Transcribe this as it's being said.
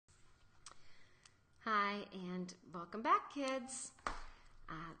Hi, and welcome back, kids.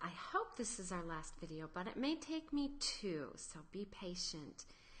 I hope this is our last video, but it may take me two, so be patient.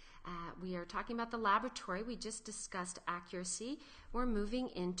 We are talking about the laboratory. We just discussed accuracy. We're moving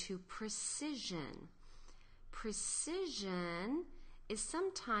into precision. Precision is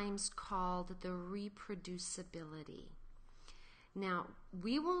sometimes called the reproducibility. Now,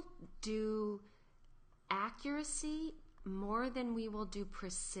 we will do accuracy more than we will do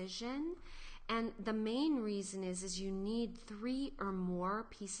precision, and the main reason is you need 3 or more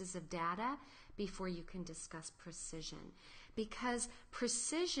pieces of data before you can discuss precision, because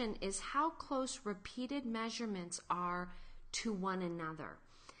precision is how close repeated measurements are to one another.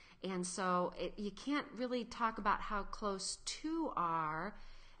 And so you can't really talk about how close 2 are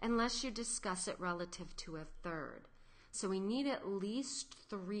unless you discuss it relative to a third. So we need at least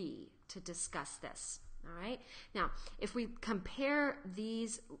 3 to discuss this. All right. Now, if we compare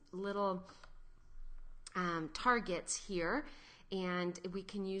these little targets here, and we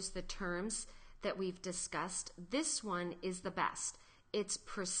can use the terms that we've discussed, this one is the best. It's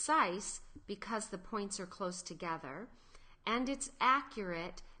precise because the points are close together, and it's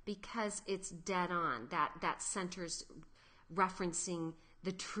accurate because it's dead on. That center's referencing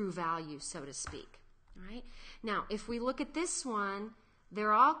the true value, so to speak. All right. Now, if we look at this one,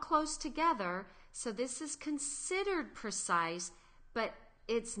 they're all close together, so this is considered precise, but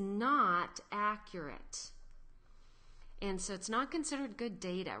it's not accurate. And so it's not considered good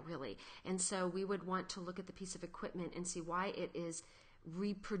data, really. And so we would want to look at the piece of equipment and see why it is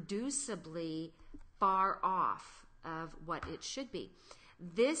reproducibly far off of what it should be.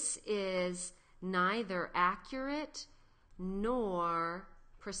 This is neither accurate nor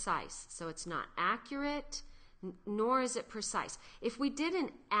precise. So it's not accurate, nor is it precise. If we did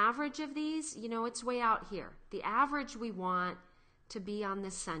an average of these, it's way out here. The average we want to be on the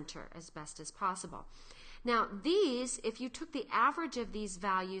center as best as possible. Now these, if you took the average of these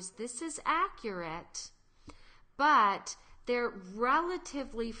values, this is accurate, but they're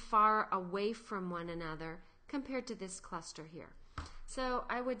relatively far away from one another compared to this cluster here. So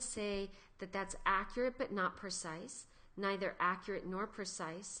I would say that that's accurate but not precise, neither accurate nor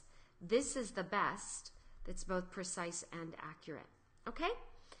precise. This is the best. That's both precise and accurate. Okay?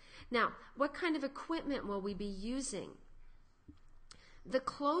 Now, what kind of equipment will we be using? The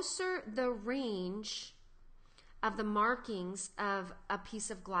closer the range of the markings of a piece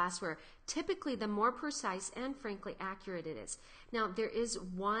of glassware, typically the more precise and frankly accurate it is. Now, there is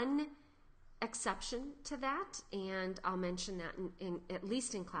one exception to that, and I'll mention that at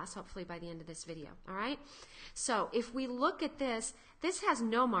least in class, hopefully by the end of this video. All right? So if we look at this, this has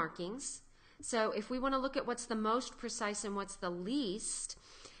no markings. So if we want to look at what's the most precise and what's the least,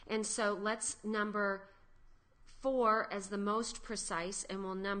 and so let's number 4 as the most precise, and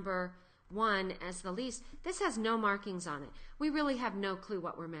we'll number 1 as the least. This has no markings on it. We really have no clue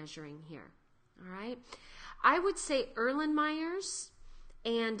what we're measuring here. All right? I would say Erlenmeyers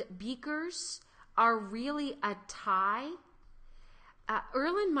and beakers are really a tie.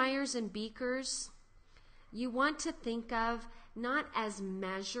 Erlenmeyers and beakers, you want to think of not as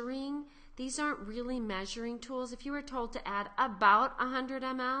measuring. These aren't really measuring tools. If you were told to add about 100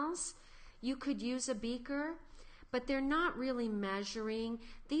 mLs, you could use a beaker, but they're not really measuring.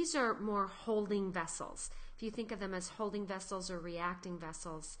 These are more holding vessels. If you think of them as holding vessels or reacting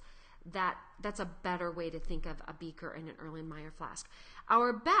vessels, that's a better way to think of a beaker and an Erlenmeyer flask.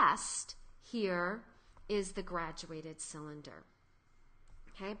 Our best here is the graduated cylinder,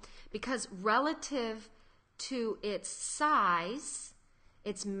 okay? Because relative to its size,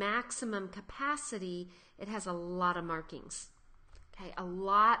 its maximum capacity, it has a lot of markings, okay? A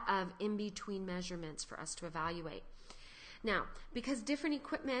lot of in-between measurements for us to evaluate. Now, because different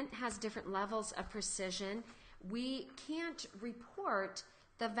equipment has different levels of precision, we can't report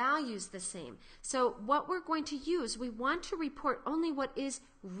the values the same. So what we're going to use, we want to report only what is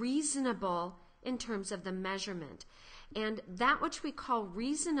reasonable in terms of the measurement. And that which we call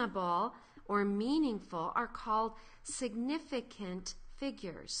reasonable or meaningful are called significant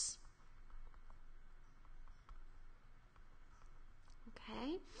figures.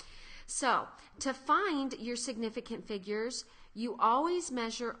 Okay? So, to find your significant figures, you always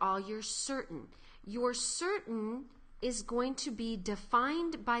measure all your certain. Your certain is going to be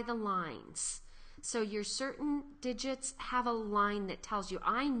defined by the lines. So your certain digits have a line that tells you,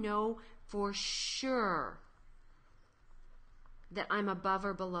 I know for sure that I'm above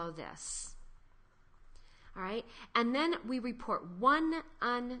or below this. All right? And then we report one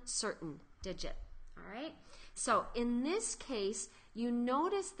uncertain digit. All right? So in this case, you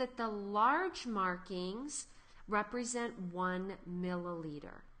notice that the large markings represent 1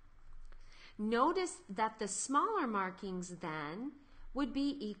 milliliter. Notice that the smaller markings then would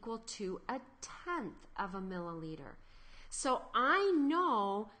be equal to 1/10 of a milliliter. So I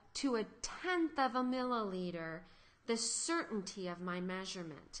know to 1/10 of a milliliter the certainty of my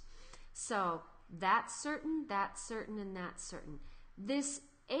measurement. So that's certain, and that's certain. This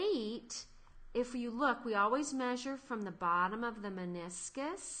 8, if you look, we always measure from the bottom of the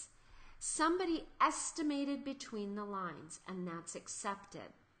meniscus. Somebody estimated between the lines, and that's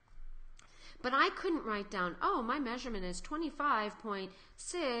accepted. But I couldn't write down, oh, my measurement is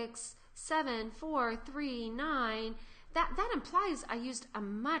 25.67439. That implies I used a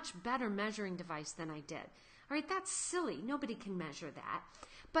much better measuring device than I did. All right, that's silly. Nobody can measure that.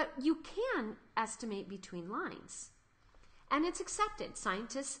 But you can estimate between lines. And it's accepted.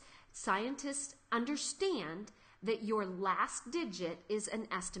 Scientists understand that your last digit is an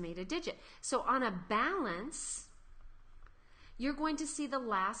estimated digit. So on a balance, you're going to see the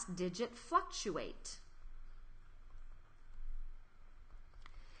last digit fluctuate.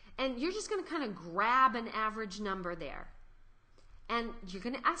 And you're just going to kind of grab an average number there. And you're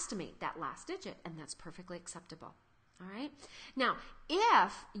going to estimate that last digit, and that's perfectly acceptable. All right? Now,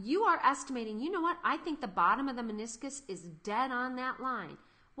 if you are estimating, you know what, I think the bottom of the meniscus is dead on that line.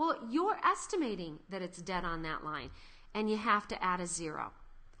 Well, you're estimating that it's dead on that line, and you have to add a 0.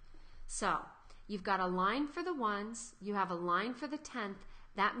 So you've got a line for the ones, you have a line for the 10th.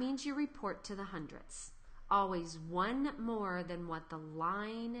 That means you report to the hundredths. Always one more than what the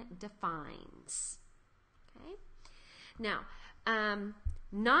line defines. Okay? Now,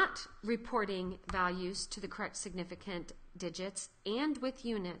 not reporting values to the correct significant digits and with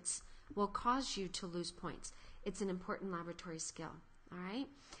units will cause you to lose points. It's an important laboratory skill. All right?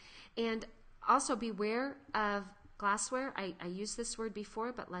 And also beware of glassware. I used this word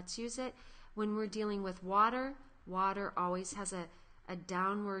before, but let's use it. When we're dealing with water, water always has a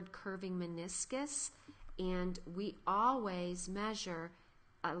downward curving meniscus, and we always measure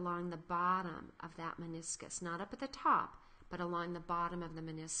along the bottom of that meniscus, not up at the top, but along the bottom of the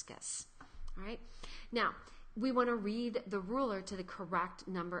meniscus. All right? Now, we want to read the ruler to the correct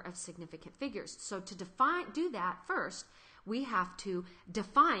number of significant figures. So to do that first, we have to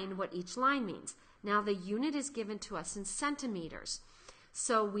define what each line means. Now, the unit is given to us in centimeters.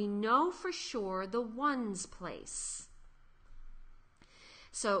 So we know for sure the ones place.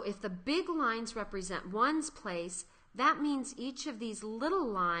 So if the big lines represent ones place, that means each of these little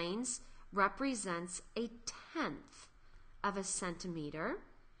lines represents 1/10 of a centimeter.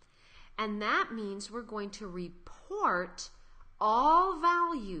 And that means we're going to report all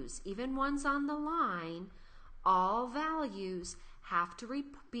values, even ones on the line, all values have to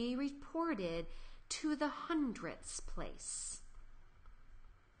be reported to the hundredths place.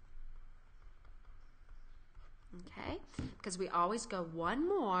 Okay? Because we always go one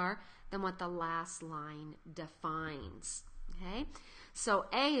more than what the last line defines. Okay? So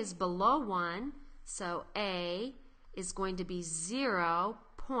A is below 1, so A is going to be 0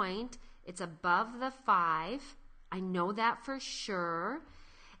 point. It's above the 5. I know that for sure.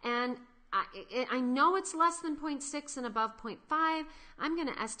 And I know it's less than 0.6 and above 0.5. I'm going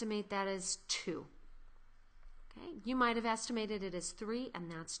to estimate that as 2. Okay? You might have estimated it as 3,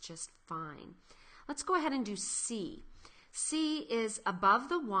 and that's just fine. Let's go ahead and do C. C is above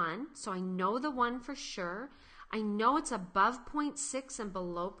the 1, so I know the 1 for sure. I know it's above 0.6 and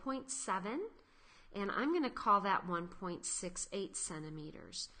below 0.7, and I'm going to call that 1.68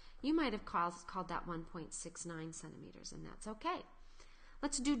 centimeters. You might have called that 1.69 centimeters, and that's okay.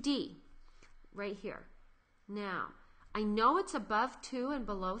 Let's do D right here. Now, I know it's above 2 and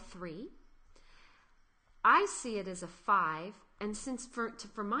below 3. I see it as a 5, and since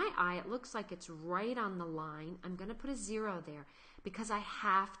for my eye it looks like it's right on the line, I'm going to put a 0 there because I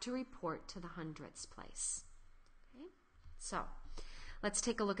have to report to the hundredths place. Okay? So let's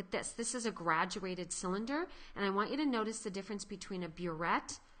take a look at this. This is a graduated cylinder, and I want you to notice the difference between a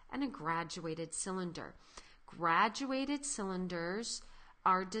burette and a graduated cylinder. Graduated cylinders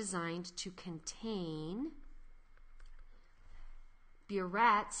are designed to contain.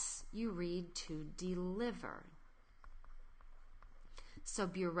 Burettes, you read to deliver. So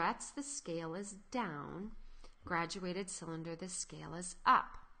burettes, the scale is down. Graduated cylinder, the scale is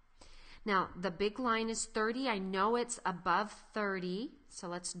up. Now, the big line is 30. I know it's above 30, so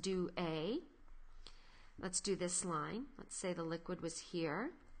let's do A. Let's do this line. Let's say the liquid was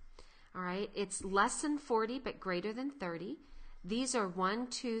here. All right, it's less than 40, but greater than 30. These are 1,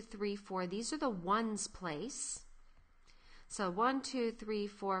 2, 3, 4. These are the ones place. So 1, 2, 3,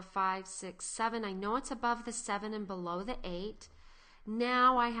 4, 5, 6, 7. I know it's above the 7 and below the 8.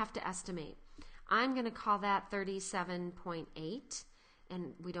 Now I have to estimate. I'm going to call that 37.8,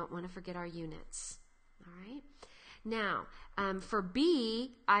 and we don't want to forget our units. All right. Now, for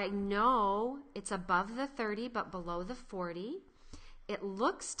B, I know it's above the 30 but below the 40. It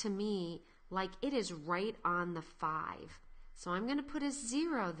looks to me like it is right on the 5. So I'm going to put a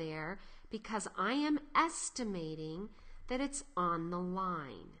 0 there because I am estimating that it's on the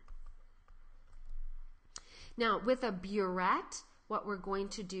line. Now, with a burette, what we're going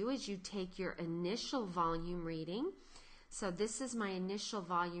to do is you take your initial volume reading. So this is my initial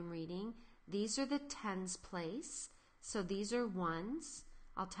volume reading. These are the tens place. So these are ones.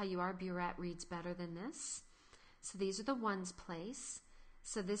 I'll tell you our burette reads better than this. So these are the ones place.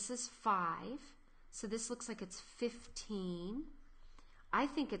 So this is 5. So this looks like it's 15. I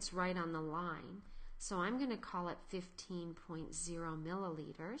think it's right on the line. So I'm going to call it 15.0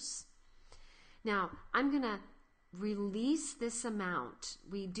 milliliters. Now, I'm going to release this amount.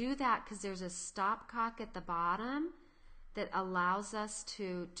 We do that because there's a stopcock at the bottom that allows us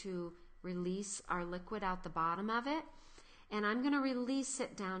to release our liquid out the bottom of it. And I'm going to release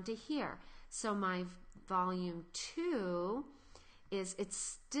it down to here. So my volume 2 is, it's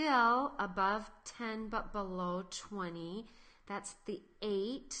still above 10 but below 20. That's the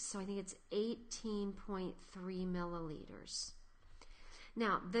 8, so I think it's 18.3 milliliters.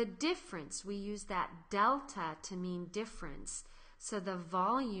 Now, the difference, we use that delta to mean difference. So the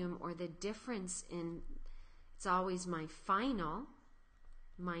volume or the difference in, it's always my final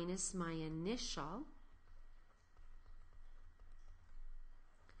minus my initial.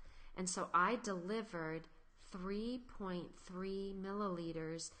 And so I delivered 3.3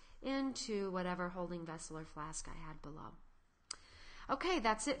 milliliters into whatever holding vessel or flask I had below. Okay,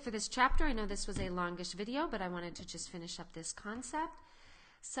 that's it for this chapter. I know this was a longish video, but I wanted to just finish up this concept.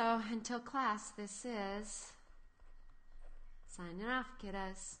 So until class, this is signing off,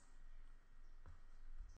 kiddos.